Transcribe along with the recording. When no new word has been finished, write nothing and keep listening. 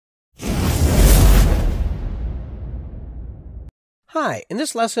Hi, in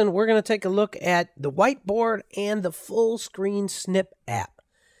this lesson we're going to take a look at the Whiteboard and the full screen Snip app.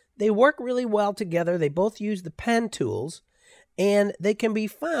 They work really well together. They both use the pen tools and they can be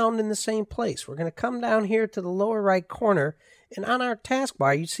found in the same place. We're going to come down here to the lower right corner, and on our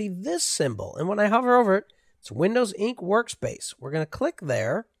taskbar you see this symbol, and when I hover over it, it's Windows Ink Workspace. We're going to click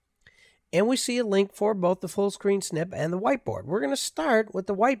there and we see a link for both the full screen Snip and the Whiteboard. We're going to start with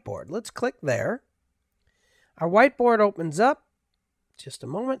the Whiteboard. Let's click there. Our Whiteboard opens up. Just a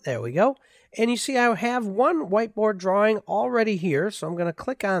moment. There we go. And you see I have one whiteboard drawing already here, so I'm going to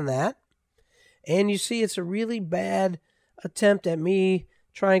click on that. And you see it's a really bad attempt at me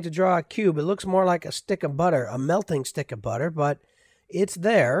trying to draw a cube. It looks more like a stick of butter, a melting stick of butter, but it's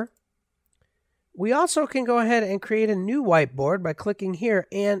there. We also can go ahead and create a new whiteboard by clicking here,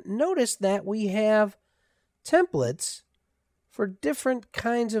 and notice that we have templates for different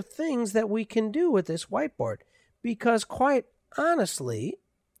kinds of things that we can do with this whiteboard, because quite honestly,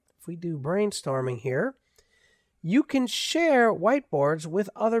 if we do brainstorming here, you can share whiteboards with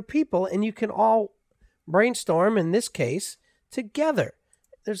other people and you can all brainstorm, in this case, together.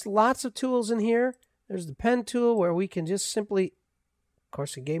 There's lots of tools in here. There's the pen tool where we can just simply, of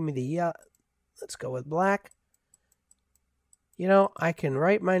course it gave me the, let's go with black. You know, I can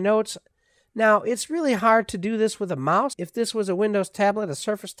write my notes. Now, it's really hard to do this with a mouse. If this was a Windows tablet, a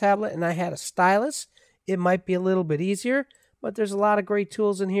Surface tablet, and I had a stylus, it might be a little bit easier. But there's a lot of great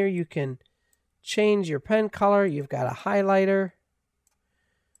tools in here. You can change your pen color. You've got a highlighter.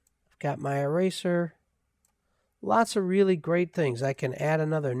 I've got my eraser. Lots of really great things. I can add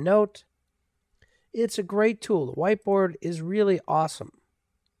another note. It's a great tool. The Whiteboard is really awesome.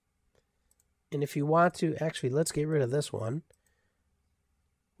 And if you want to, actually, let's get rid of this one.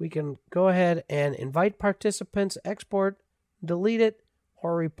 We can go ahead and invite participants, export, delete it,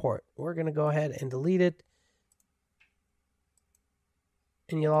 or report. We're going to go ahead and delete it.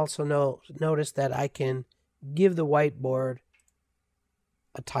 And you'll also notice that I can give the whiteboard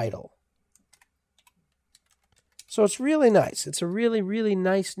a title. So it's really nice. It's a really, really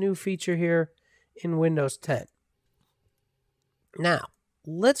nice new feature here in Windows 10. Now,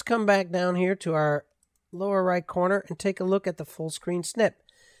 let's come back down here to our lower right corner and take a look at the full screen Snip.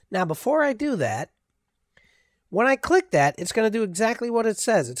 Now, before I do that, when I click that, it's going to do exactly what it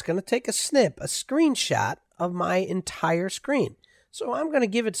says. It's going to take a snip, a screenshot of my entire screen. So I'm going to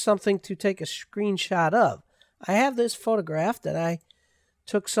give it something to take a screenshot of. I have this photograph that I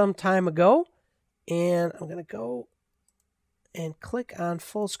took some time ago, and I'm going to go and click on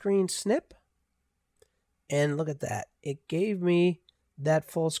full screen Snip. And look at that. It gave me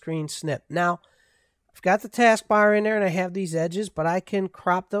that full screen Snip. Now, I've got the taskbar in there and I have these edges, but I can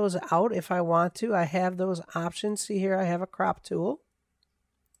crop those out if I want to. I have those options. See here, I have a crop tool.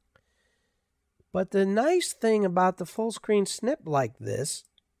 But the nice thing about the full screen Snip like this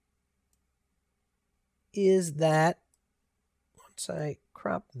is that once I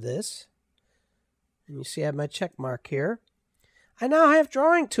crop this, and you see I have my check mark here, I now have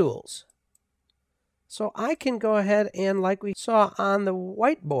drawing tools. So I can go ahead and, like we saw on the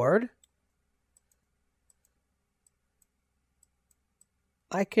whiteboard,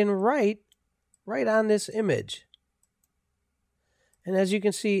 I can write right on this image. And as you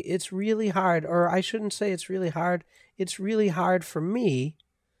can see, it's really hard, or I shouldn't say it's really hard. It's really hard for me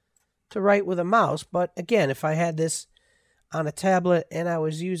to write with a mouse. But again, if I had this on a tablet and I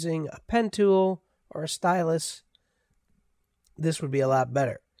was using a pen tool or a stylus, this would be a lot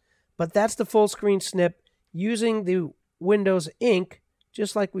better. But that's the full screen Snip using the Windows Ink,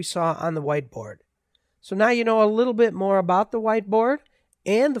 just like we saw on the whiteboard. So now you know a little bit more about the whiteboard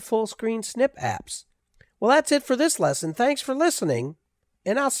and the full screen Snip apps. Well, that's it for this lesson. Thanks for listening,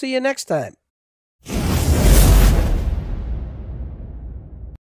 and I'll see you next time.